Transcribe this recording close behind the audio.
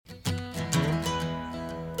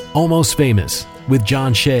Almost Famous with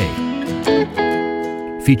John Shea.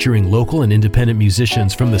 Featuring local and independent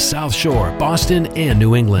musicians from the South Shore, Boston, and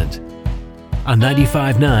New England. On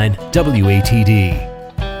 95.9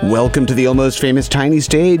 WATD. Welcome to the Almost Famous Tiny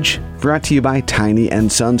Stage, brought to you by Tiny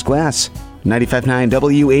 & Sons Glass. 95.9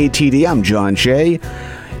 WATD, I'm John Shea.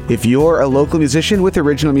 If you're a local musician with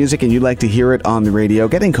original music and you'd like to hear it on the radio,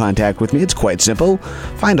 get in contact with me. It's quite simple.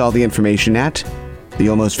 Find all the information at the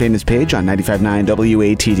Almost Famous page on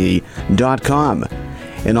 959watd.com.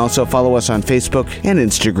 And also follow us on Facebook and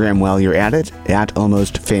Instagram while you're at it, at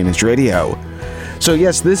Almost Famous Radio. So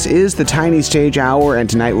yes, this is the Tiny Stage Hour, and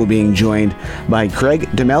tonight we're being joined by Craig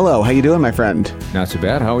DeMello. How you doing, my friend? Not too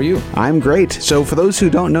bad. How are you? I'm great. So for those who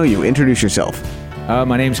don't know you, introduce yourself.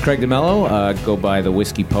 My name's Craig DeMello. Go by the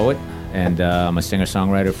Whiskey Poet, and I'm a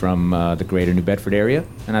singer-songwriter from the greater New Bedford area,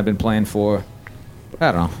 and I've been playing for,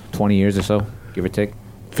 20 years or so, give or take.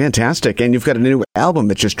 Fantastic. And you've got a new album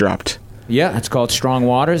that just dropped. Yeah, it's called Strong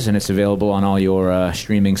Waters, and it's available on all your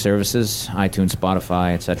streaming services, iTunes,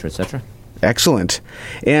 Spotify, etc., etc. Excellent.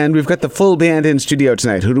 And we've got the full band in studio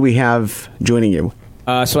tonight. Who do we have joining you?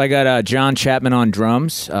 So I got John Chapman on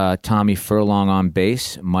drums, Tommy Furlong on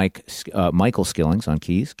bass, Michael Skillings on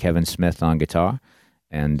keys, Kevin Smith on guitar,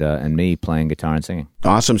 and me playing guitar and singing.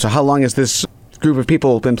 Awesome. So how long has this group of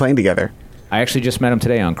people been playing together? I actually just met them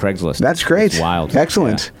today on Craigslist. That's great. It's wild.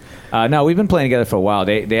 Excellent. Yeah. No, we've been playing together for a while.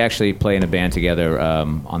 They actually play in a band together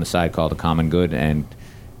on the side called The Common Good, and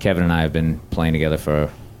Kevin and I have been playing together for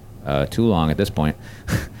too long at this point.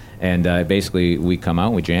 And basically, we come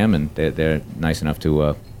out, we jam, and they're nice enough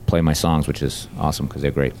to play my songs, which is awesome because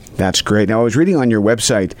they're great. That's great. Now, I was reading on your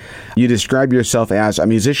website, you describe yourself as a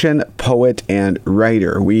musician, poet, and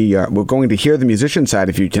writer. We're going to hear the musician side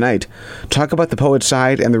of you tonight. Talk about the poet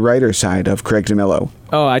side and the writer side of Craig DeMello.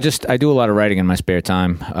 Oh, I do a lot of writing in my spare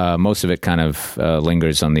time. Most of it kind of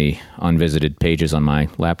lingers on the unvisited pages on my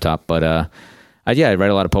laptop, but I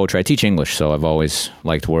write a lot of poetry. I teach English, so I've always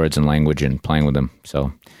liked words and language and playing with them.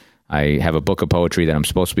 So I have a book of poetry that I'm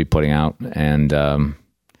supposed to be putting out, and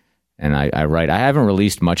I write. I haven't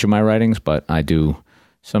released much of my writings, but I do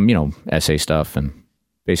some, essay stuff, and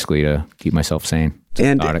basically to keep myself sane.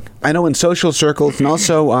 And I know in social circles, and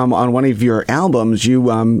also on one of your albums, you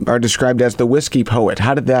are described as the Whiskey Poet.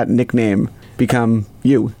 How did that nickname become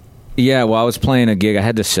you? Yeah, well, I was playing a gig. I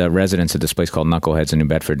had this residence at this place called Knuckleheads in New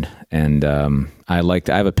Bedford, and I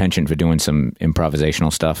have a penchant for doing some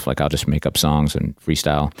improvisational stuff. Like I'll just make up songs and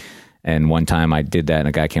freestyle. And one time I did that, and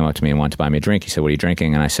a guy came up to me and wanted to buy me a drink. He said, "What are you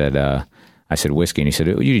drinking?" And I said whiskey. And he said,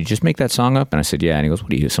 "You just make that song up?" And I said, "Yeah." And he goes,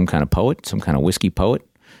 "What are you, some kind of poet? Some kind of whiskey poet?"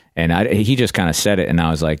 And he just kind of said it, and I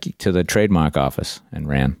was like, "To the trademark office," and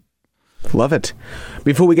ran. Love it.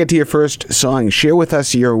 Before we get to your first song, share with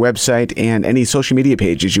us your website and any social media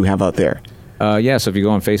pages you have out there. So if you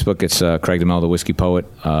go on Facebook, it's Craig DeMello, the Whiskey Poet,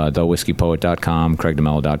 thewhiskeypoet.com,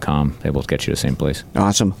 craigdemello.com. They both get you to the same place.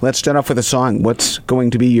 Awesome. Let's start off with a song. What's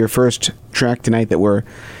going to be your first track tonight that we're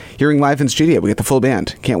hearing live in studio? We got the full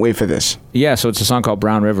band. Can't wait for this. Yeah, so it's a song called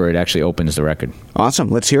Brown River. It actually opens the record.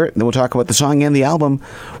 Awesome. Let's hear it. Then we'll talk about the song and the album.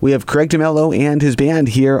 We have Craig DeMello and his band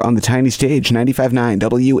here on the Tiny Stage, 95.9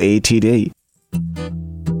 WATD.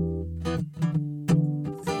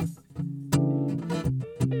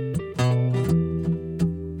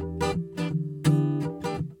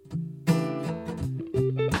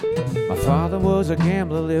 Father was a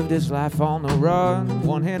gambler, lived his life on the run.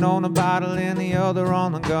 One hand on the bottle and the other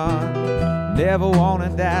on the gun. Never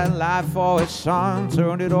wanted that life for his son.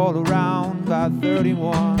 Turned it all around by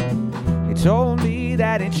 31. He told me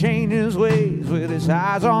that he changed his ways, with his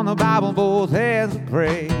eyes on the Bible, both hands to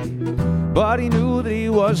pray. But he knew that he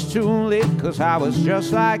was too late, 'cause I was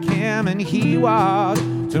just like him and he was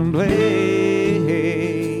to blame.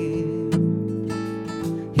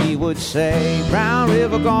 He would say, "Brown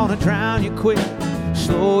River gonna drown you quick.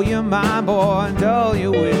 Slow your mind, boy, and dull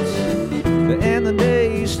your wits. The end of the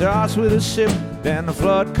day starts with a sip, then the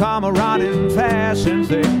flood come a-running fast and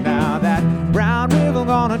thick. Now that brown river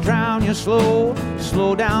gonna drown you slow.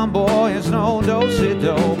 Slow down, boy, it's no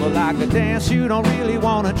do-si-do. But like a dance you don't really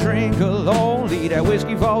wanna drink alone. Leave that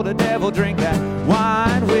whiskey for the devil, drink that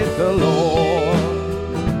wine with the Lord."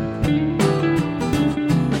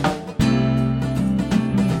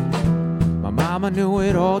 Mama knew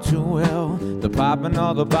it all too well. The popping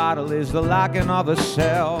of the bottle is the locking of the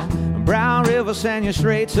cell. Brown River sent you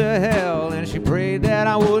straight to hell, and she prayed that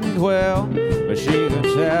I wouldn't dwell. But she could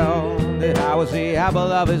tell that I was the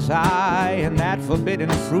apple of his eye, and that forbidden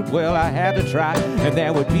fruit, well, I had to try. And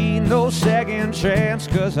there would be no second chance,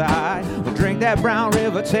 'cause I would drink that brown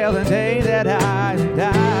river till the day that I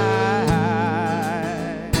die.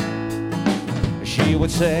 She She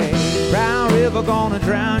would say, Brown River gonna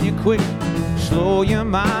drown you quick, slow your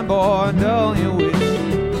mind, boy, dull your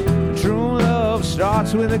wits. True love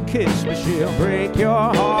starts with a kiss, but she'll break your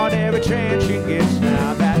heart every chance she gets.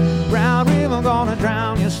 Now that Brown River gonna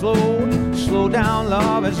drown you slow down,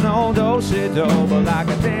 love is no do-si-do. But like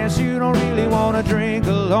a dance you don't really wanna drink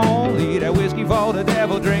alone, leave that whiskey for the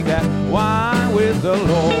devil, drink that wine with the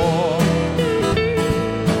Lord.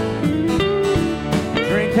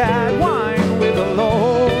 Drink that wine with the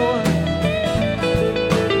Lord.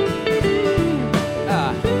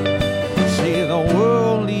 See, the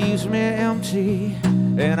world leaves me empty,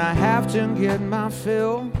 and I have to get my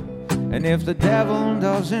fill. And if the devil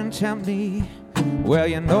doesn't tempt me, well,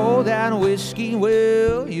 you know that whiskey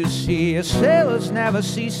will. You see, a sailor's never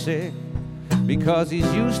seasick because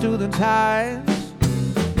he's used to the tides.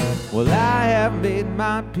 Well, I have made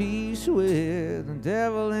my peace with the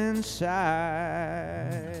devil inside.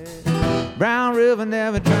 Brown River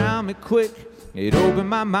never drowned me quick. It opened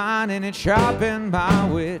my mind and it sharpened my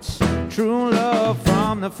wits. True love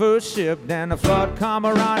from the first sip, then the flood come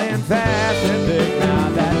around and fast and big. Now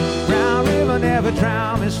that Brown River never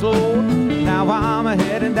drowned me slow. Now I'm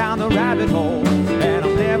heading down the rabbit hole, and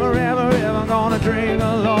I'm never, ever, ever gonna drink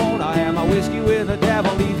alone. I have my whiskey with the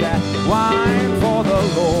devil, leave that wine for the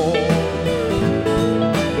Lord.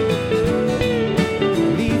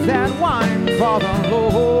 Leave that wine for the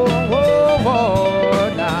Lord.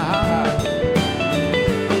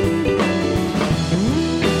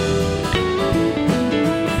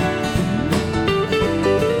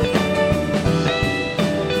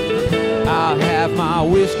 I'll have my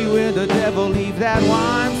whiskey with the devil, leave that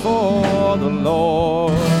wine for the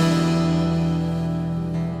Lord.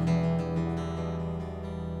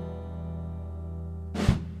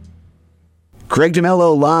 Craig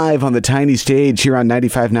DeMello live on the tiny stage here on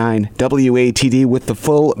 95.9 WATD with the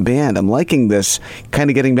full band. I'm liking this, kind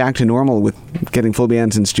of getting back to normal with getting full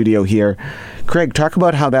bands in studio here. Craig, talk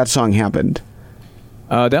about how that song happened.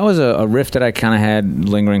 That was a riff that I kind of had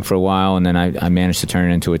lingering for a while, and then I managed to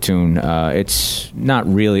turn it into a tune. It's not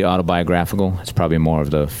really autobiographical. It's probably more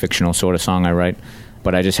of the fictional sort of song I write.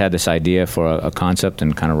 But I just had this idea for a concept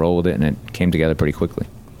and kind of rolled with it, and it came together pretty quickly.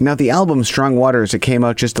 Now, the album Strong Waters, it came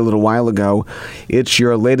out just a little while ago. It's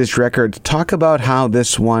your latest record. Talk about how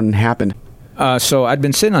this one happened. So I'd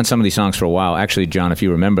been sitting on some of these songs for a while. Actually, John, if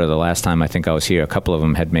you remember the last time I think I was here, a couple of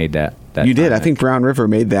them had made that you did. I think Brown River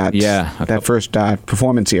made that. Yeah, that first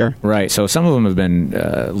performance here. Right. So some of them have been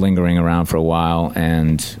lingering around for a while,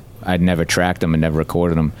 and I'd never tracked them and never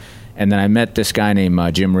recorded them. And then I met this guy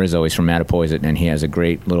named Jim Rizzo. He's from Mattapoisett, and he has a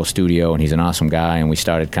great little studio, and he's an awesome guy. And we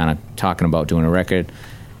started kind of talking about doing a record.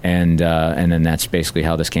 And then that's basically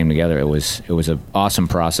how this came together. It was an awesome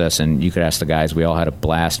process, and you could ask the guys. We all had a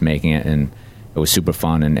blast making it, and it was super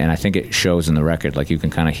fun. And I think it shows in the record. Like, you can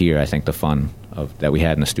kind of hear, I think, the fun that we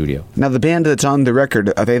had in the studio. Now, the band that's on the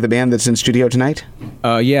record, are they the band that's in studio tonight?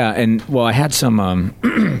 Yeah, and well, I had some.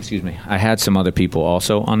 Excuse me. I had some other people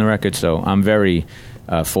also on the record, so I'm very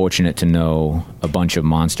fortunate to know a bunch of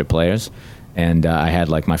monster players. And I had,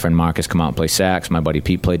 like, my friend Marcus come out and play sax. My buddy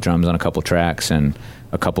Pete played drums on a couple tracks, and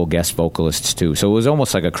a couple guest vocalists, too. So it was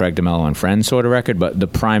almost like a Craig DeMello and Friends sort of record, but the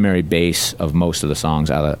primary base of most of the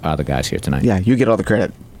songs are the guys here tonight. Yeah, you get all the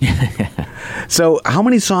credit. So how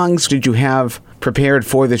many songs did you have prepared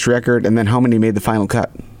for this record, and then how many made the final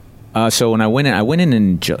cut? So when I went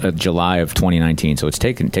in July of 2019, so it's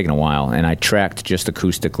taken a while, and I tracked just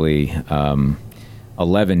acoustically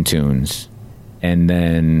 11 tunes, and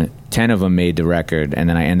then 10 of them made the record, and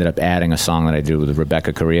then I ended up adding a song that I did with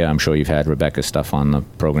Rebecca Correa. I'm sure you've had Rebecca's stuff on the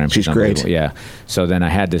program. She's great. Yeah. So then I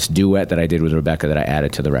had this duet that I did with Rebecca that I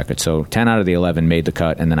added to the record. So 10 out of the 11 made the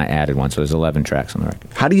cut, and then I added one. So there's 11 tracks on the record.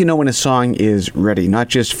 How do you know when a song is ready, not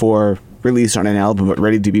just for release on an album, but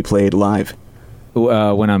ready to be played live?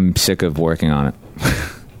 When I'm sick of working on it.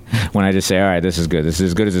 When I just say, all right, this is good. This is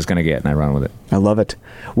as good as it's going to get, and I run with it. I love it.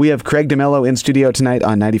 We have Craig DeMello in studio tonight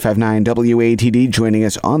on 95.9 WATD joining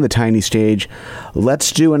us on the tiny stage.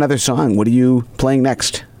 Let's do another song. What are you playing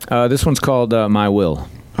next? This one's called My Will.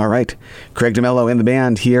 All right. Craig DeMello and the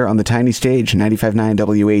band here on the tiny stage, 95.9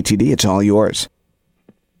 WATD. It's all yours.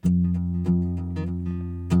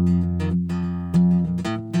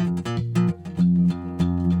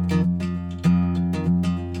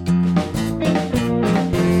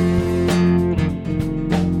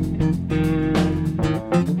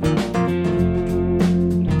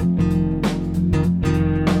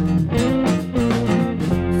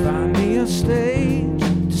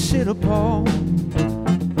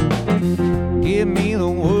 Give me the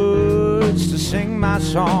words to sing my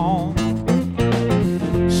song.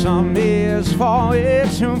 Some years for it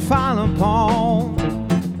to fall upon.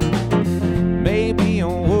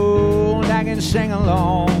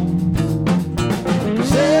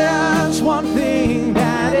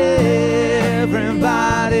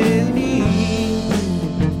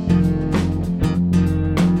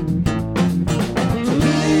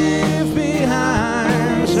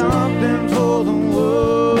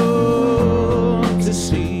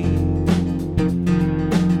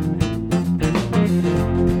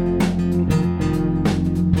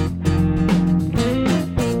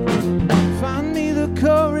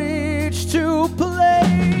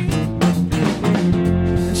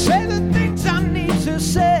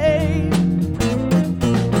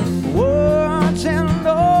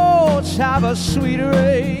 have a sweeter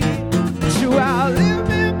age to outlive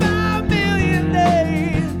me by a million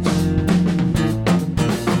days.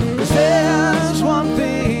 'Cause there's one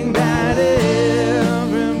thing that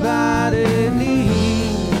everybody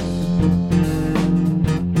needs,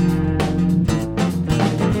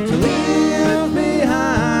 to leave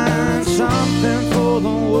behind something for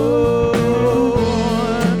the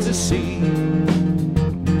world to see.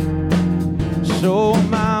 So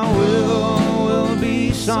my will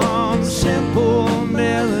be some simple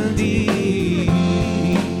melody.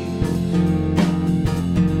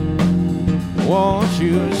 Won't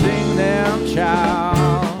you sing them,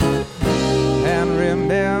 child, and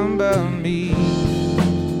remember me?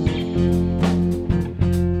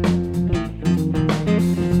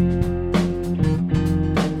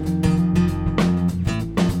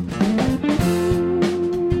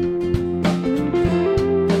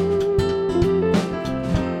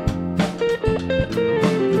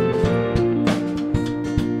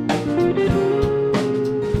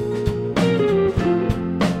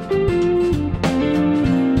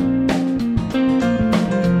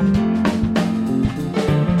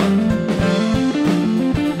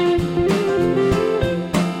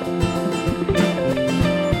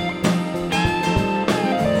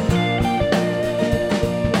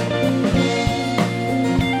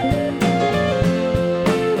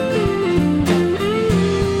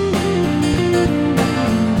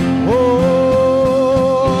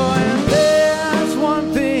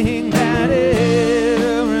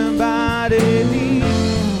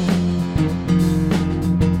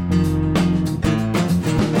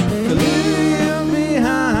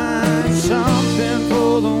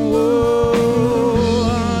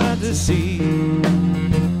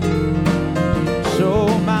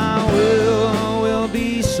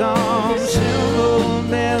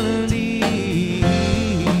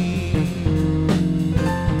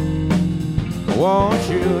 Won't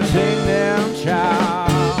you sing them,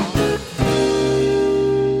 child,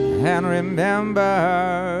 and remember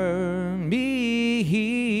me?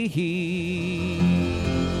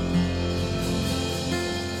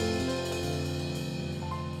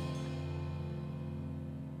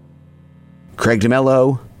 Craig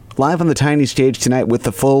DeMello, live on the tiny stage tonight with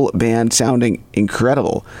the full band, sounding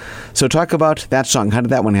incredible. So talk about that song. How did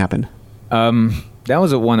that one happen? That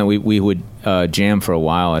was one that we would jam for a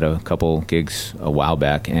while at a couple gigs a while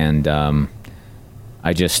back, and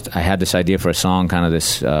I had this idea for a song, kind of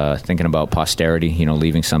this thinking about posterity,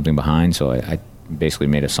 leaving something behind. So I basically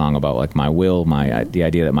made a song about like my will, the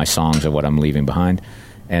idea that my songs are what I'm leaving behind,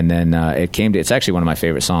 and then it's actually one of my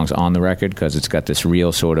favorite songs on the record because it's got this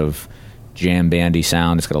real sort of jam bandy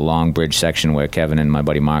sound. It's got a long bridge section where Kevin and my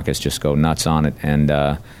buddy Marcus just go nuts on it, and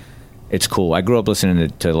it's cool. I grew up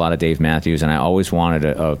listening to a lot of Dave Matthews, and I always wanted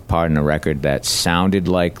a part in a record that sounded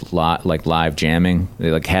like live jamming. They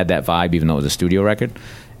had that vibe, even though it was a studio record.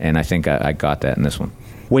 And I think I got that in this one.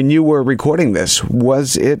 When you were recording this,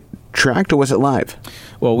 was it tracked or was it live?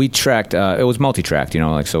 Well, we tracked. It was multi-tracked,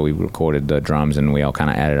 so we recorded the drums and we all kind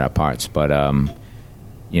of added our parts. But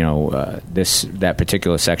that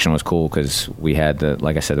particular section was cool because we had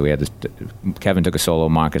Kevin took a solo,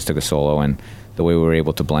 Marcus took a solo, and the way we were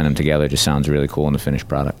able to blend them together just sounds really cool in the finished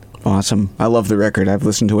product. Awesome. I love the record. I've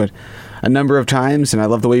listened to it a number of times, and I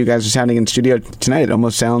love the way you guys are sounding in studio tonight. It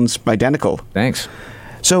almost sounds identical. Thanks.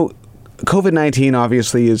 So COVID-19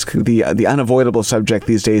 obviously is the unavoidable subject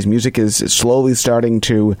these days. Music is slowly starting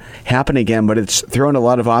to happen again, but it's thrown a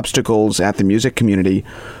lot of obstacles at the music community.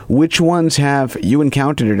 Which ones have you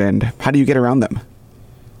encountered, and how do you get around them?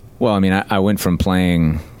 Well, I mean, I went from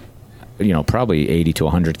playing probably 80 to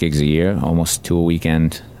 100 gigs a year, almost to a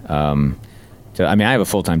weekend. I have a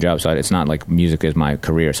full-time job, so it's not like music is my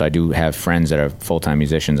career. So I do have friends that are full-time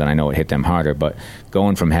musicians, and I know it hit them harder. But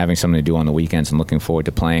going from having something to do on the weekends and looking forward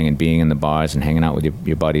to playing and being in the bars and hanging out with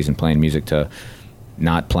your buddies and playing music to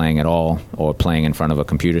not playing at all or playing in front of a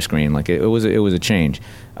computer screen, it was a change.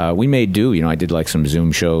 We made do. I did some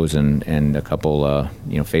Zoom shows and a couple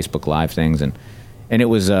Facebook Live things, and it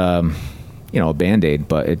was a Band-Aid,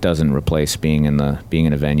 but it doesn't replace being in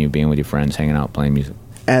a venue, being with your friends, hanging out, playing music.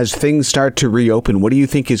 As things start to reopen, what do you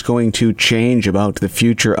think is going to change about the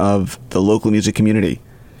future of the local music community?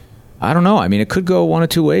 I don't know. I mean, it could go one of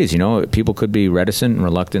two ways. People could be reticent and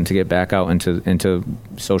reluctant to get back out into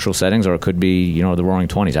social settings, or it could be, the Roaring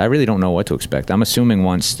 20s. I really don't know what to expect. I'm assuming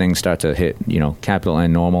once things start to hit, capital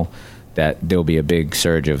N normal, that there'll be a big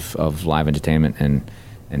surge of live entertainment and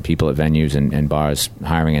people at venues and bars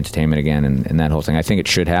hiring entertainment again and that whole thing. I think it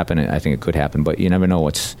should happen. I think it could happen, but you never know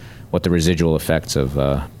what the residual effects of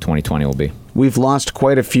 2020 will be. We've lost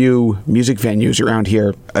quite a few music venues around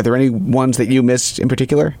here. Are there any ones that you missed in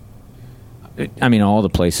particular? I mean, all the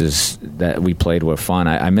places that we played were fun.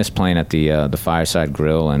 I miss playing at the Fireside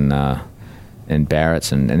Grill and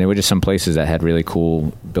Barrett's, and they were just some places that had really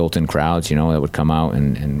cool built-in crowds, that would come out,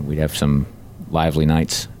 and we'd have some lively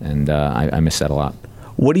nights, and I miss that a lot.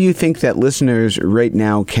 What do you think that listeners right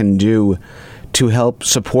now can do to help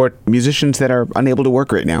support musicians that are unable to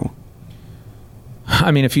work right now?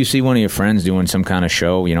 I mean, if you see one of your friends doing some kind of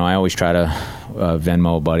show, I always try to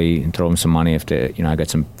Venmo a buddy and throw them some money. I got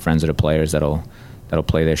some friends that are players that'll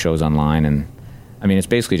play their shows online, and I mean, it's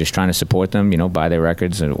basically just trying to support them. Buy their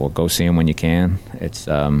records or go see them when you can.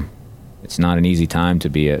 It's not an easy time to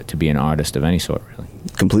be an artist of any sort, really.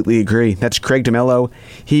 Completely agree. That's Craig DeMello.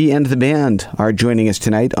 He and the band are joining us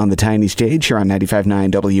tonight on the Tiny Stage here on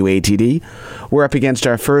 95.9 WATD. We're up against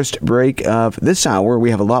our first break of this hour. We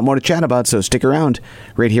have a lot more to chat about, so stick around.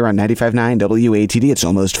 Right here on 95.9 WATD, it's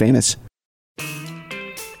Almost Famous.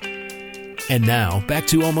 And now, back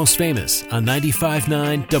to Almost Famous on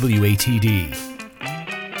 95.9 WATD.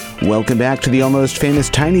 Welcome back to the Almost Famous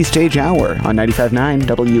Tiny Stage Hour on 95.9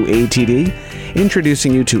 WATD,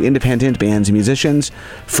 introducing you to independent bands and musicians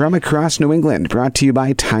from across New England, brought to you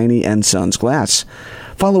by Tiny & Sons Glass.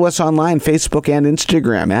 Follow us online, Facebook and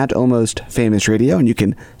Instagram at Almost Famous Radio, and you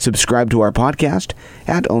can subscribe to our podcast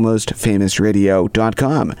at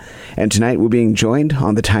almostfamousradio.com. And tonight we're being joined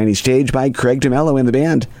on the Tiny Stage by Craig DeMello and the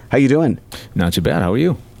band. How you doing? Not too bad. How are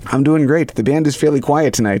you? I'm doing great. The band is fairly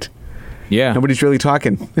quiet tonight. Yeah. Nobody's really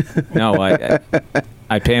talking. No, I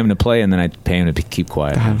pay him to play, and then I pay him to keep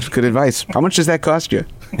quiet. That's good advice. How much does that cost you?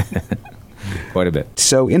 Quite a bit.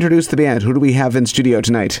 So introduce the band. Who do we have in studio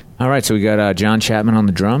tonight? All right, so we got John Chapman on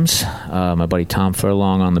the drums, my buddy Tom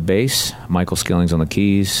Furlong on the bass, Michael Skillings on the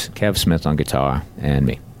keys, Kev Smith on guitar, and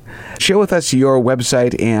me. Share with us your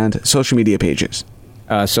website and social media pages.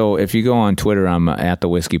 So if you go on Twitter, I'm at The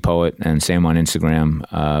Whiskey Poet, and same on Instagram.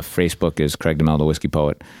 Facebook is Craig DeMello, The Whiskey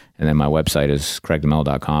Poet, and then my website is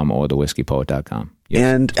craigdemel.com or thewhiskeypoet.com. Yes.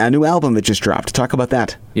 And a new album that just dropped. Talk about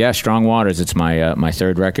that. Yeah, Strong Waters. It's my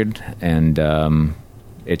third record, and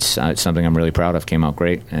it's something I'm really proud of. Came out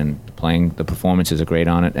great, and the performances are great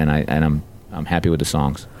on it, and I'm happy with the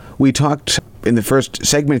songs. We talked in the first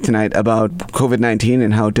segment tonight about COVID-19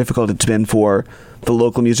 and how difficult it's been for the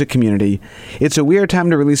local music community. It's a weird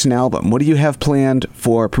time to release an album. What do you have planned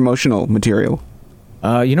for promotional material?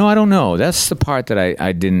 I don't know. That's the part that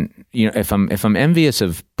I didn't. If I'm envious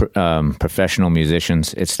of professional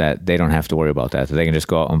musicians, it's that they don't have to worry about that. That they can just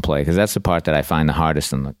go out and play. Because that's the part that I find the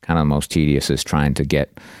hardest and the kind of most tedious is trying to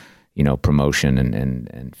get, promotion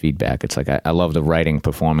and feedback. It's like I love the writing,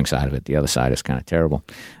 performing side of it. The other side is kind of terrible.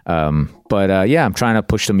 But I'm trying to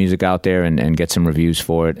push the music out there and get some reviews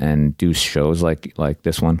for it and do shows like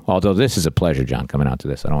this one. Although this is a pleasure, John, coming out to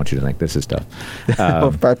this. I don't want you to think this is tough.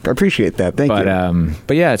 I appreciate that. Thank you.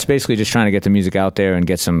 But yeah, it's basically just trying to get the music out there and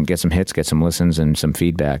get some hits, get some listens, and some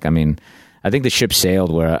feedback. I mean, I think the ship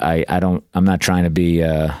sailed where I'm not trying to be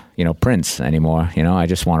Prince anymore. I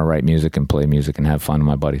just want to write music and play music and have fun with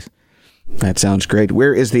my buddies. That sounds great.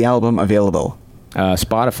 Where is the album available?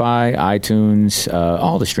 Spotify, iTunes,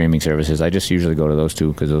 all the streaming services. I just usually go to those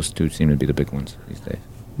two because those two seem to be the big ones these days.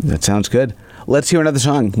 That sounds good. Let's hear another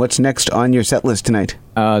song. What's next on your set list tonight?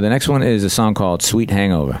 The next one is a song called Sweet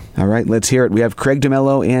Hangover. All right, let's hear it. We have Craig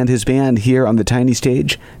DeMello and his band here on the Tiny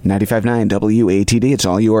Stage. 95.9 WATD. It's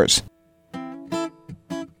all yours.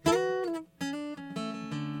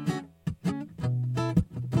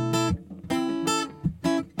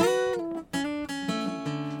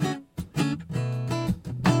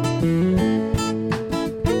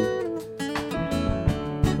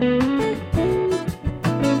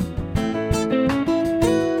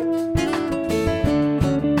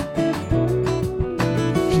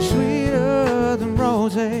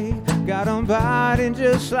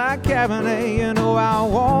 Just like Cabernet, I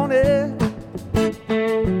want it.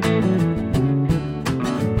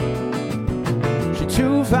 She's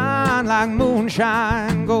too fine like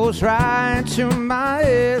moonshine, goes right to my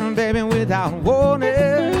head, baby, without warning.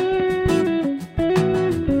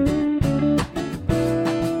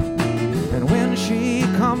 And when she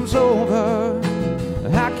comes over,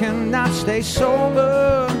 I cannot stay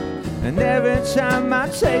sober. And every time I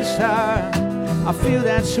taste her, I feel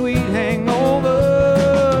that sweet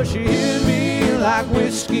hangover. She hit me like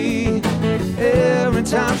whiskey every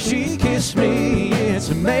time she kissed me. It's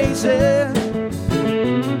amazing.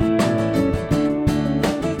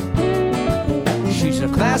 She's a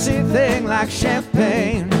classy thing like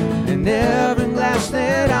champagne, and every glass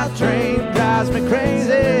that I drink drives me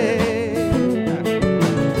crazy.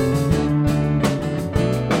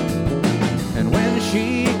 And when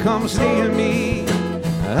she comes near me,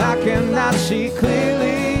 I cannot see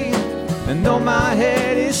clearly, and And though my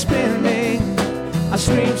head is spinning, I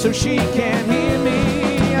scream so she can't hear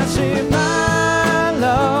me. I say, my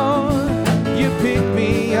love, you pick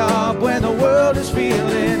me up when the world is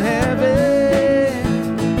feeling heavy.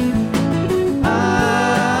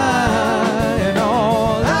 And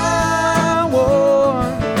all I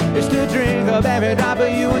want is to drink up every drop of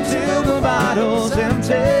you until the bottle's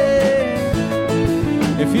empty.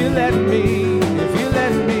 If you let me, if you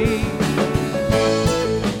let me.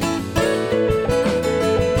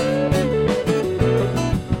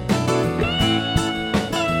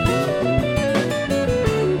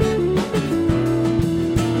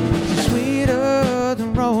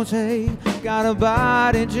 Got a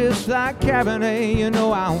body just like Cabernet, you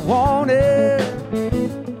know I want it.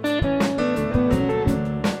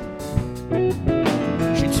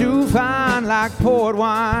 She too fine like port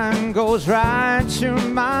wine, goes right to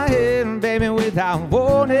my head, baby, without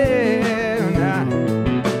warning.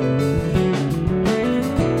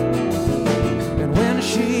 And when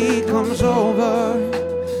she comes over,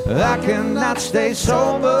 I cannot stay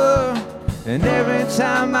sober. And every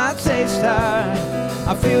time I taste her,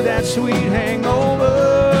 I feel that sweet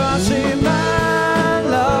hangover. I say, my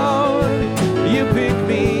love, you pick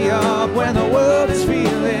me up when the world is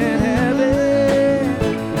feeling heavy.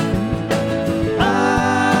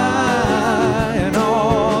 And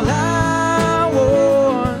all I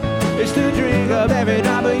want is to drink up every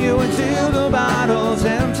drop of you until the bottle's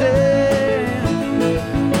empty.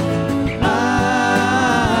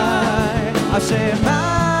 I say,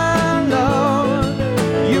 my love,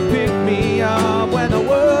 you pick me up when the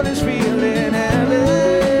world is feeling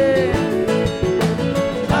heavy.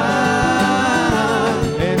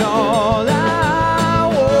 And all I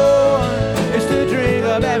want is to drink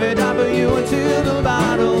up every drop of you until the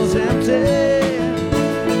bottle's empty.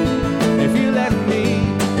 If you let me,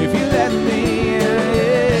 if you let me,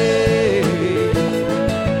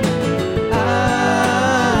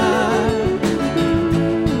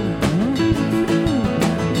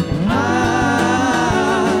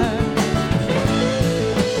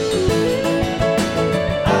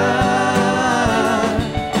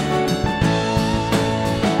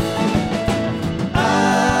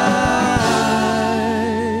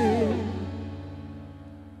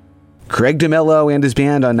 Craig DeMello and his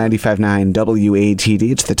band on 95.9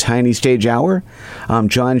 WATD. It's the Tiny Stage Hour. I'm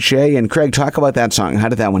John Shea, and Craig, talk about that song. How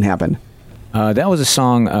did that one happen? That was a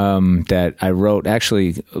song that I wrote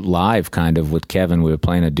actually live, kind of, with Kevin. We were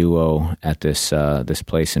playing a duo at this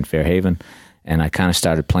place in Fairhaven, and I kind of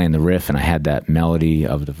started playing the riff, and I had that melody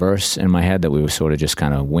of the verse in my head that we were sort of just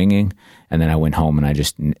kind of winging, and then I went home and I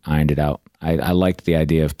just ironed it out. I liked the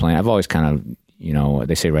idea of playing. I've always kind of, you know,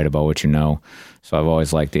 they say write about what you know, so I've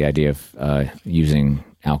always liked the idea of using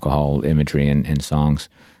alcohol imagery in songs,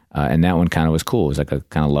 and that one kind of was cool. It was like a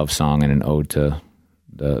kind of love song and an ode to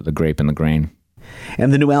the grape and the grain.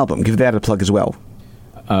 And the new album, give that a plug as well.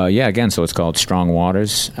 Yeah, again, so it's called Strong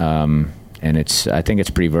Waters, and I think it's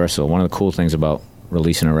pretty versatile. One of the cool things about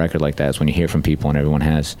releasing a record like that is when you hear from people and everyone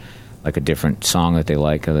has like a different song that they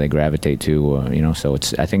like or they gravitate to, or, you know. So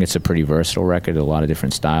I think it's a pretty versatile record, a lot of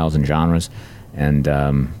different styles and genres, and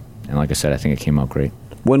like I said, I think it came out great.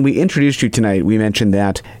 When we introduced you tonight, we mentioned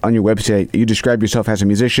that on your website, you describe yourself as a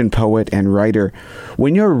musician, poet, and writer.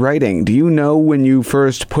 When you're writing, do you know when you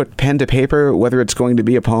first put pen to paper, whether it's going to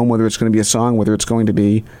be a poem, whether it's going to be a song, whether it's going to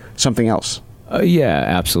be something else? Yeah,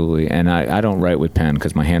 absolutely. And I don't write with pen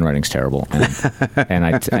because my handwriting's terrible, and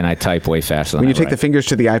I type way faster than when you I take write. the fingers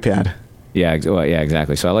to the iPad. Yeah, well, yeah,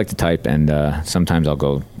 exactly. So I like to type, and sometimes I'll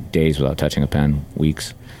go days without touching a pen,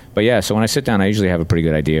 weeks. But yeah, so when I sit down, I usually have a pretty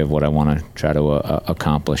good idea of what I want to try to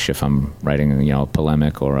accomplish if I'm writing, you know, a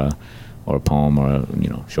polemic or a poem or a, you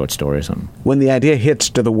know, short story or something. When the idea hits,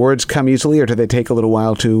 do the words come easily, or do they take a little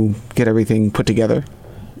while to get everything put together?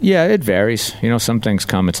 Yeah, it varies. You know, some things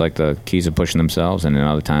come, it's like the keys are pushing themselves, and then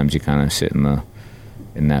other times you kind of sit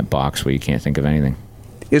in that box where you can't think of anything.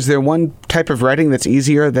 Is there one type of writing that's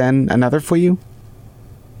easier than another for you?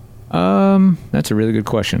 That's a really good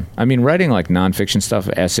question. I mean, writing like nonfiction stuff,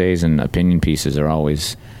 essays and opinion pieces are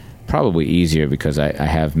always probably easier because I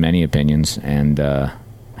have many opinions, and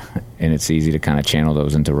it's easy to kind of channel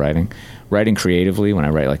those into writing. Writing creatively, when I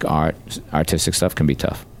write like artistic stuff, can be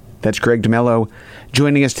tough. That's Craig DeMello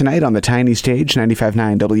joining us tonight on the Tiny Stage,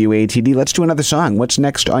 95.9 WATD. Let's do another song. What's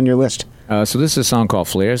next on your list? So this is a song called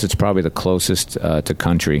Flares. It's probably the closest to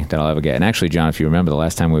country that I'll ever get. And actually, John, if you remember the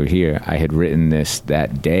last time we were here, I had written this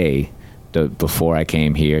that day before I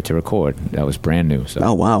came here to record. That was brand new. So.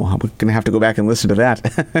 Oh, wow. I'm going to have to go back and listen to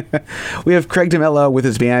that. We have Craig DeMello with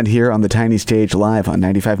his band here on the Tiny Stage live on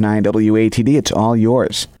 95.9 WATD. It's all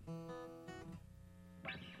yours.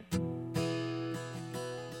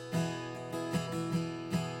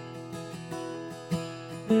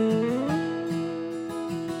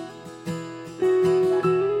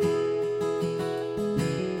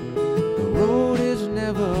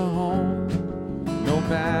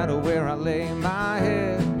 matter where I lay my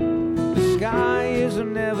head. The sky is a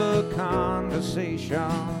never conversation.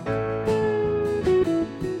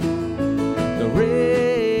 The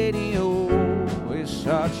radio is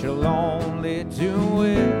such a lonely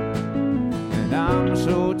duet, and I'm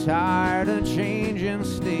so tired of changing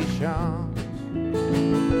stations.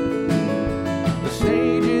 The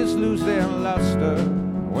stages lose their luster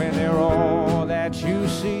when they're all that you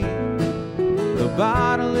see. The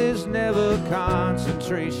bottle is never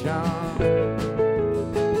concentration.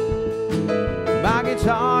 My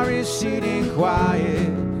guitar is sitting quiet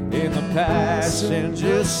in the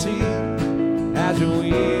passenger seat as a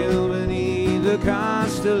wheel beneath the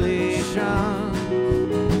constellation.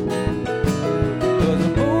 But the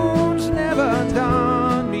moon's never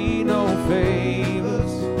done me no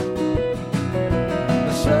favors.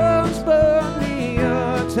 The sun's burned me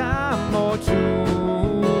a time or two.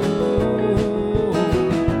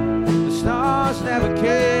 The stars never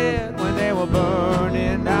cared when they were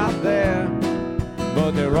burning out there,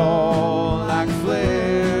 but they're all like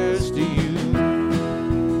flares to you.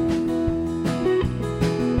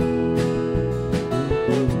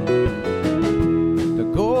 The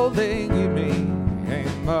gold they give me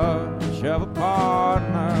ain't much of a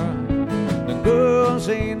partner. The girls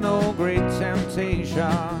ain't no great temptation.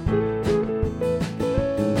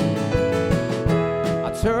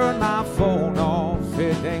 I turn my phone off,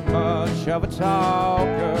 it ain't much of a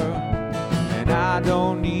talker, and I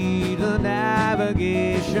don't need a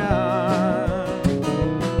navigation.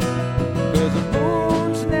 'Cause the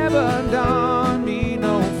moon's never done me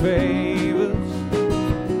no favors.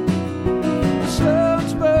 The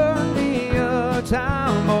sun's burned me a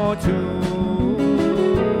time or two.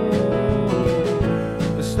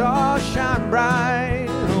 The stars shine bright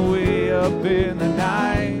way up in the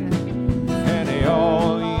night, and they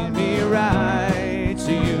all lead me right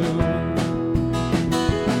to you.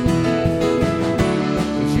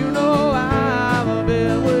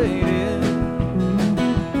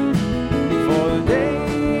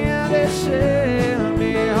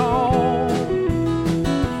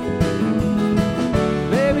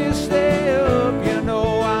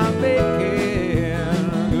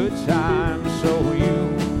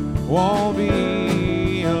 Won't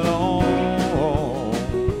be alone.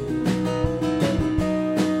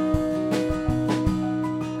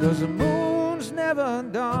 'Cause the moon's never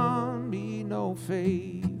done me no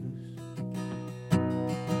favors.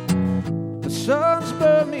 The sun's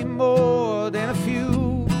burned me more than a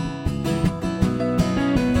few.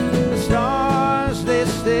 The stars, they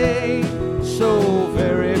stay so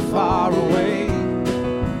very far away,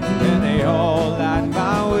 and they all light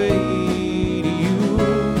my way.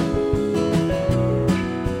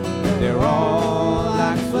 They're all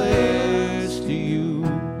like flares to you.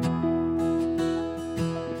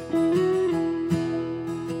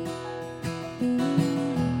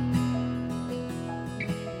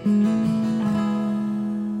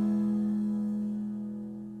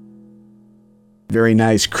 Very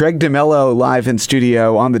nice. Craig DeMello live in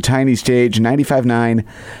studio on the tiny stage, 95.9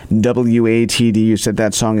 WATD. You said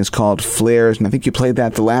that song is called Flares, and I think you played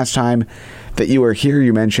that the last time that you were here,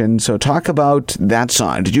 you mentioned. So talk about that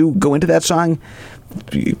song. Did you go into that song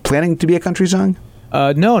planning to be a country song?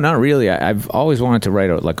 No, not really. I've always wanted to write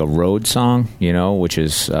a road song, which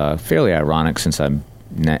is fairly ironic since I'm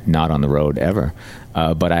not on the road ever.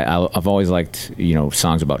 But I've always liked,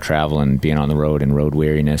 songs about travel and being on the road and road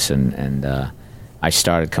weariness. And I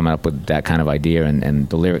started coming up with that kind of idea, and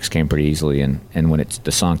the lyrics came pretty easily. And when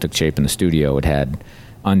the song took shape in the studio, it had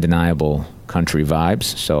undeniable country vibes.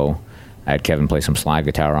 So I had Kevin play some slide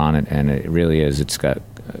guitar on it, and it really is. It's got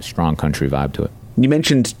a strong country vibe to it. You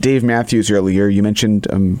mentioned Dave Matthews earlier. You mentioned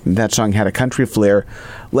that song had a country flair.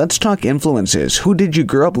 Let's talk influences. Who did you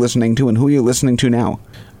grow up listening to, and who are you listening to now?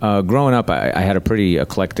 Growing up, I had a pretty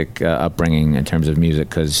eclectic upbringing in terms of music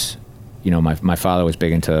because, my father was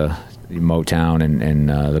big into Motown and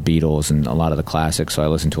the Beatles and a lot of the classics, so I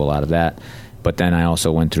listened to a lot of that. But then I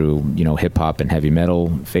also went through, hip-hop and heavy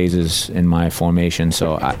metal phases in my formation.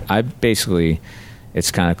 So I basically,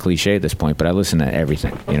 it's kind of cliche at this point, but I listen to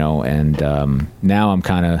everything, and now I'm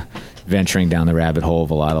kind of venturing down the rabbit hole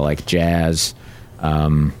of a lot of like jazz,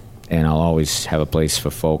 and I'll always have a place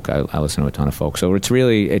for folk. I listen to a ton of folk. So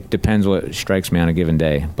it depends what strikes me on a given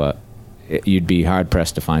day, but you'd be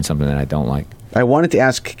hard-pressed to find something that I don't like. I wanted to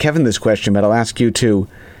ask Kevin this question, but I'll ask you too,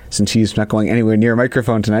 since he's not going anywhere near a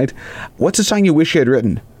microphone tonight. What's a song you wish you had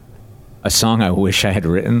written? A song I wish I had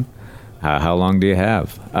written? How long do you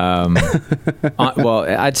have? Well,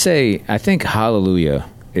 I think Hallelujah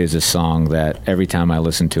is a song that every time I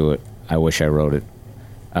listen to it, I wish I wrote it.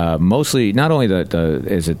 Mostly, not only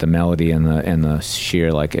the melody and the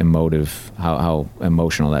sheer like emotive, how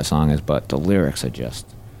emotional that song is, but the lyrics are just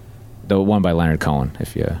the one by Leonard Cohen.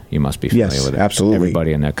 If you must be familiar with it. Absolutely.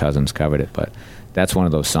 Everybody and their cousins covered it, but that's one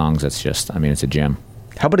of those songs that's just, I mean, it's a gem.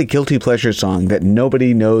 How about a guilty pleasure song that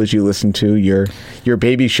nobody knows you listen to? Your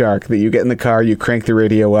Baby Shark that you get in the car, you crank the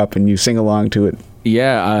radio up, and you sing along to it.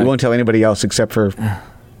 Yeah, you won't tell anybody else except for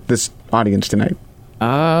this audience tonight.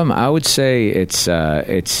 I would say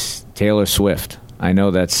it's Taylor Swift. I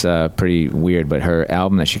know that's pretty weird, but her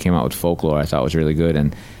album that she came out with, Folklore, I thought was really good,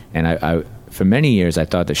 and I for many years I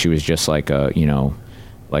thought that she was just like a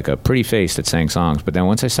pretty face that sang songs. But then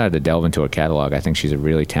once I started to delve into her catalog, I think she's a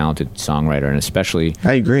really talented songwriter, and especially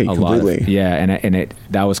I agree completely.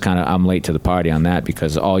 That was kind of, I'm late to the party on that,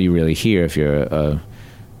 because all you really hear if you're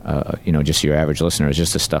just your average listener is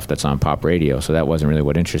just the stuff that's on pop radio. So that wasn't really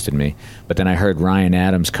what interested me. But then I heard Ryan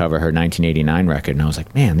Adams cover her 1989 record, and I was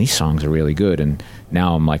like, man, these songs are really good. And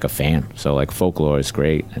now I'm like a fan. So like Folklore is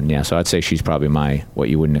great. And yeah, so I'd say she's probably what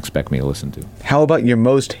you wouldn't expect me to listen to. How about your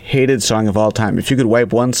most hated song of all time? If you could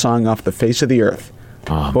wipe one song off the face of the earth,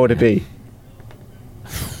 what would it be?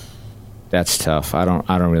 That's tough. I don't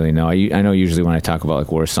really know. I know usually when I talk about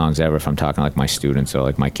like worst songs ever, if I'm talking like my students or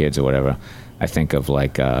like my kids or whatever, I think of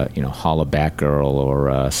like Holla Back Girl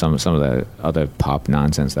or some of the other pop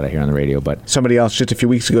nonsense that I hear on the radio. But somebody else just a few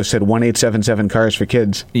weeks ago said 1877 Cars for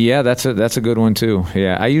Kids. Yeah, that's a good one too.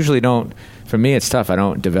 Yeah, I usually don't. For me, it's tough. I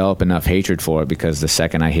don't develop enough hatred for it, because the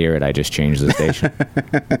second I hear it, I just change the station.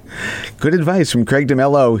 Good advice from Craig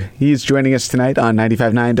DeMello. He's joining us tonight on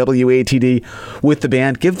 95.9 WATD with the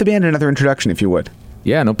band. Give the band another introduction, if you would.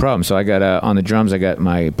 Yeah, no problem. So I got on the drums, I got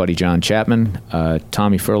my buddy John Chapman.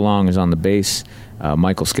 Tommy Furlong is on the bass.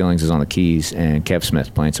 Michael Skillings is on the keys, and Kev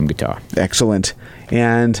Smith playing some guitar. Excellent.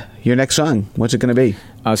 And your next song, what's it going to be?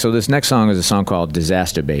 So this next song is a song called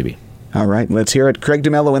Disaster Baby. All right, let's hear it. Craig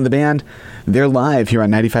DeMello and the band. They're live here on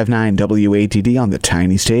 95.9 WATD on the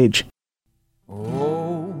tiny stage.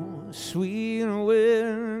 Oh, sweet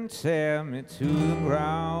wind, tear me to the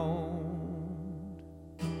ground.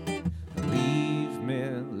 Leave me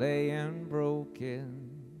laying broken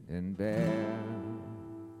and bare.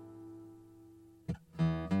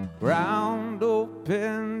 Ground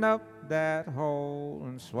opened up that hole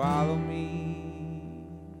and swallowed me.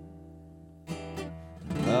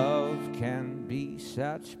 Love can be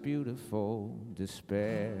such beautiful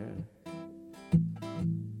despair.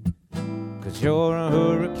 'Cause you're a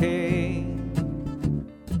hurricane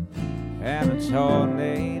and a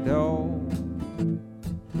tornado.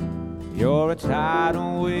 You're a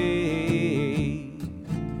tidal wave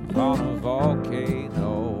on a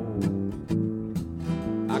volcano.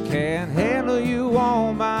 I can't handle you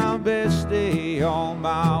on my best day. On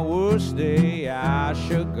my worst day I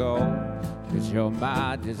should go. 'Cause you're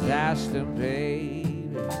my disaster, baby.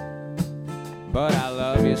 But I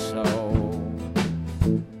love you so.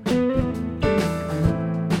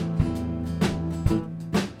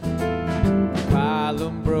 Pile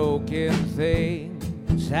of broken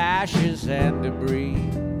things, ashes and debris.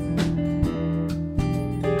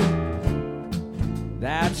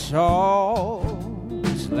 That's all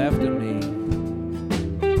that's left of me.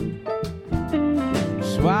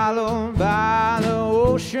 Swallowed by the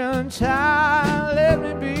ocean tide, let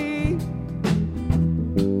me be.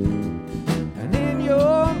 And in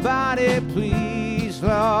your body, please,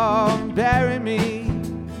 Lord, bury me.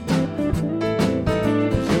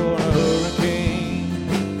 'Cause you're a hurricane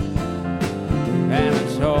and a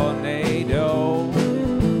tornado.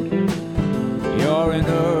 You're an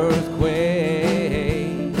earthquake,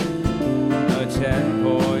 a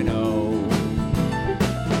 10.0.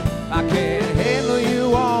 I can't handle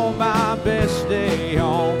you on my best day.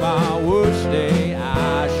 On my worst day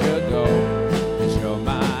I should go. 'Cause you're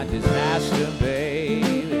my disaster,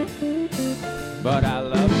 baby. But I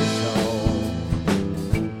love you so.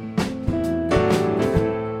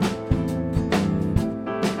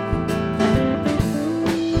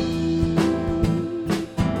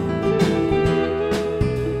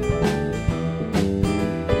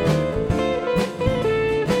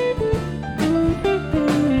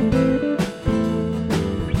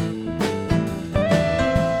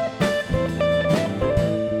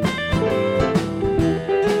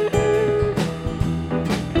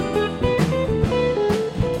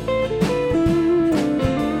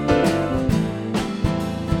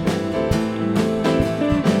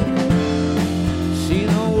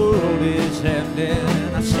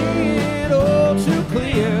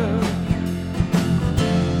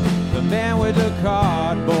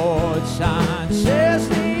 Cardboard sign says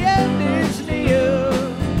the end is near.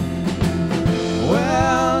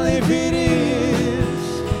 Well, if it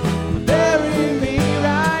is,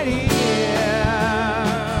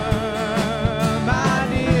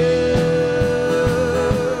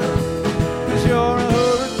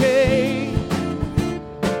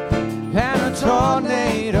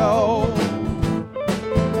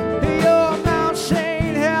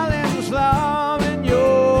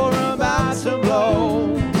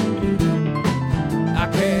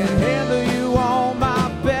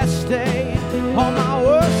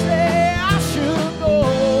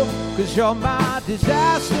 You're my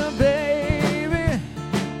disaster, baby,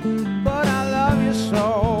 but I love you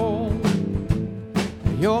so.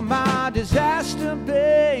 You're my disaster,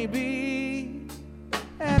 baby,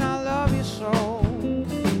 and I love you so.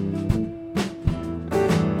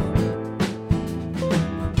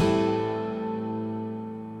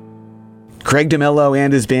 Craig DeMello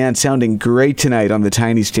and his band sounding great tonight on the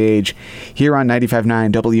tiny stage here on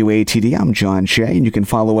 95.9 WATD. I'm John Shea, and you can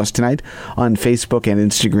follow us tonight on Facebook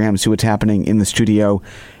and Instagram, see what's happening in the studio.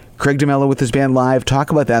 Craig DeMello with his band live.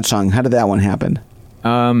 Talk about that song. How did that one happen?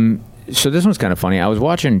 So this one's kind of funny. I was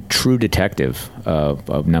watching True Detective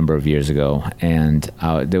a number of years ago, and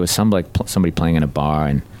there was somebody playing in a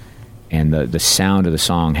bar, and the sound of the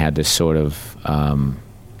song had this sort of kind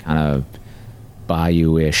of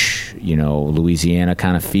bayou-ish, Louisiana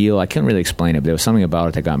kind of feel. I couldn't really explain it, but there was something about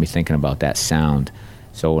it that got me thinking about that sound.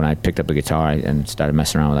 So when I picked up a guitar and started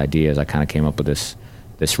messing around with ideas, I kind of came up with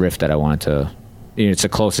this riff that I wanted to. It's the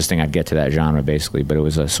closest thing I'd get to that genre, basically, but it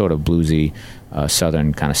was a sort of bluesy,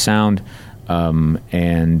 southern kind of sound.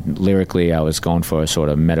 And lyrically, I was going for a sort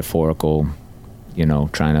of metaphorical,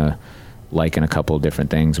 trying to liken a couple of different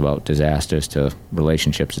things about disasters to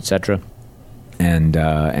relationships, etc. And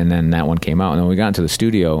then that one came out. And when we got into the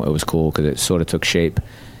studio, it was cool because it sort of took shape.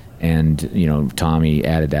 And, Tommy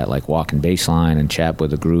added that like walking bass line and chap with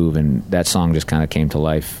the groove. And that song just kind of came to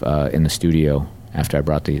life in the studio after I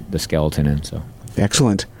brought the skeleton in. So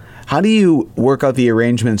excellent. How do you work out the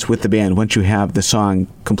arrangements with the band once you have the song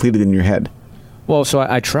completed in your head? Well, so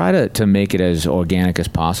I try to make it as organic as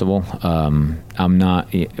possible. I'm not...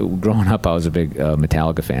 Growing up, I was a big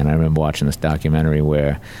Metallica fan. I remember watching this documentary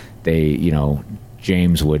where they,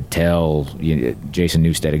 James would tell Jason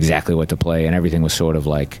Newsted exactly what to play, and everything was sort of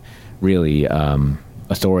like really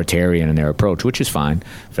authoritarian in their approach, which is fine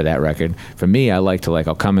for that record. For me, I like to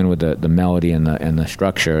I'll come in with the melody and the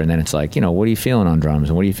structure, and then it's like, what are you feeling on drums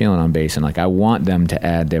and what are you feeling on bass? And I want them to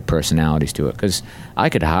add their personalities to it, because I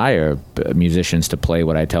could hire musicians to play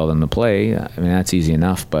what I tell them to play. I mean, that's easy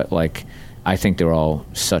enough, but I think they're all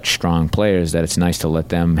such strong players that it's nice to let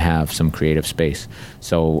them have some creative space.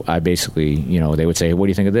 So I basically, they would say, hey, what do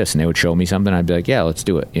you think of this? And they would show me something. I'd be like, yeah, let's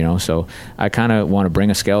do it. So I kind of want to bring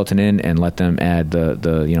a skeleton in and let them add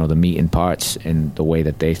the meat and parts in the way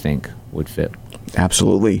that they think would fit.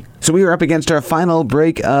 Absolutely. So we are up against our final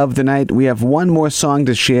break of the night. We have one more song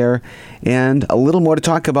to share and a little more to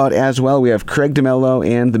talk about as well. We have Craig DeMello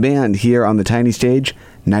and the band here on the tiny stage,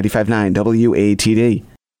 95.9 WATD.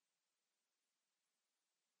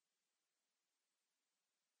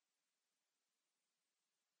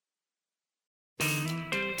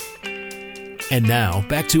 And now,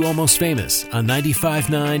 back to Almost Famous on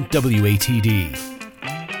 95.9 WATD.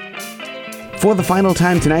 For the final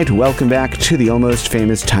time tonight, welcome back to the Almost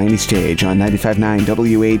Famous Tiny Stage on 95.9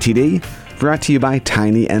 WATD, brought to you by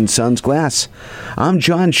Tiny & Sons Glass. I'm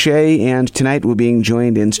John Shea, and tonight we're being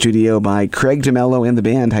joined in studio by Craig DeMello and the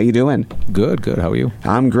band. How you doing? Good. How are you?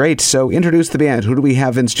 I'm great. So introduce the band. Who do we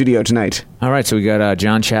have in studio tonight? All right, so we got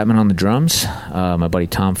John Chapman on the drums, my buddy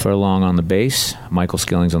Tom Furlong on the bass, Michael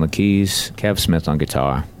Skillings on the keys, Kev Smith on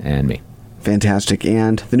guitar, and me. Fantastic.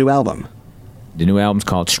 And the new album? The new album's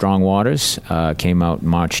called Strong Waters. Came out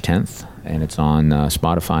March 10th, and it's on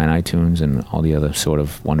Spotify and iTunes and all the other sort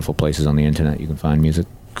of wonderful places on the internet you can find music.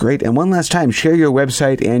 Great. And one last time, share your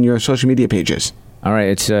website and your social media pages. All right,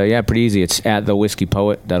 it's pretty easy. It's at The Whiskey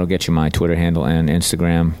Poet. That'll get you my Twitter handle and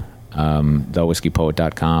Instagram.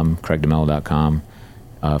 TheWhiskeyPoet.com, CraigDeMello.com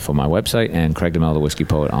for my website, and Craig DeMello, The Whiskey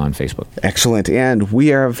Poet on Facebook. Excellent. And we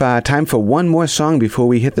have time for one more song before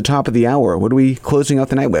we hit the top of the hour. What are we closing out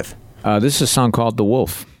the night with? This is a song called The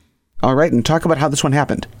Wolf. All right, and talk about how this one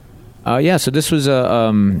happened. So this was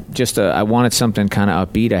I wanted something kind of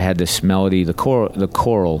upbeat. I had this melody, the chorus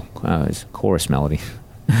melody.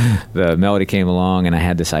 The melody came along, and I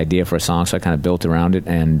had this idea for a song, so I kind of built around it.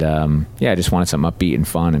 And I just wanted something upbeat and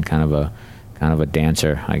fun, and kind of a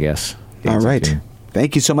dancer, I guess. All right.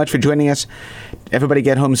 Thank you so much for joining us. Everybody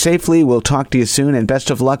get home safely. We'll talk to you soon, and best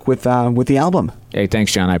of luck with the album. Hey,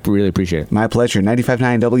 thanks, John. I really appreciate it. My pleasure.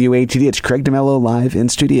 95.9 WATD. It's Craig DeMello live in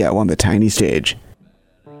studio on the tiny stage.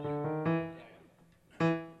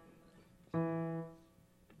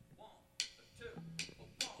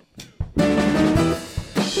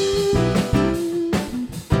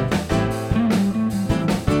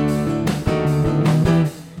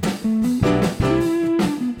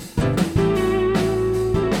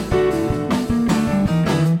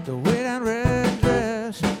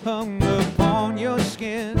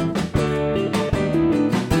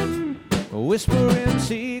 Whispering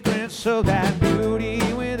secrets of that beauty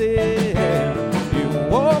within. You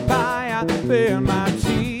walk by, I bare my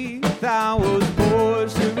teeth. breath I was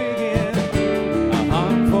poised to begin a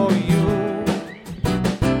hunt for you.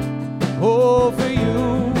 Oh, for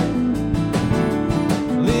you.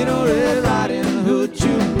 Little Red Riding Hood,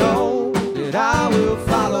 you know that I will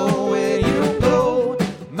follow where you go.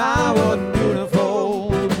 My one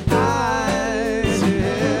beautiful eyes,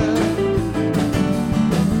 yeah.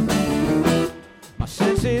 My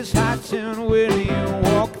senses heighten when you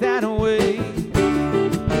walk that way.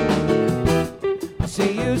 I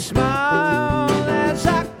see you smile as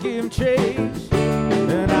I give chase,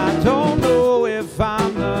 and I don't know if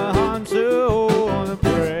I'm the hunter or the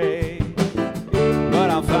prey, but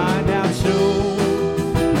I'll find out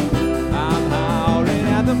soon. I'm howling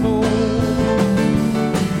at the moon.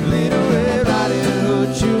 Little Red Riding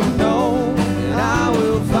Hood, you know that I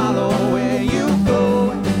will follow where you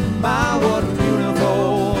go. My what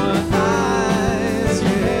beautiful eyes,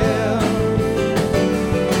 yeah.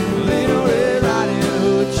 Little Red Riding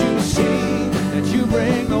Hood, you see that you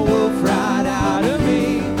bring the wolf right out of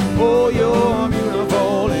me. Oh, you're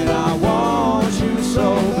beautiful and I want you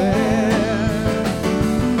so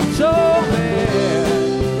bad, so bad.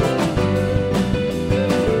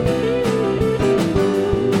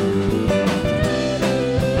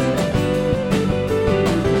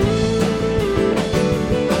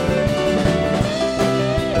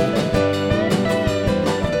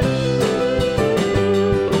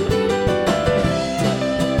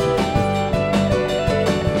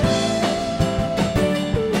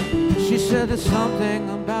 She said there's something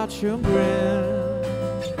about your grin.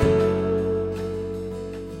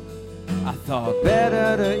 I thought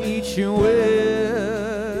better to eat you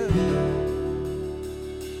with.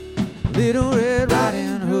 Little Red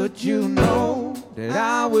Riding Hood, you know that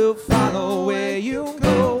I will follow where you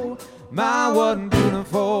go. My one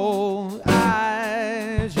beautiful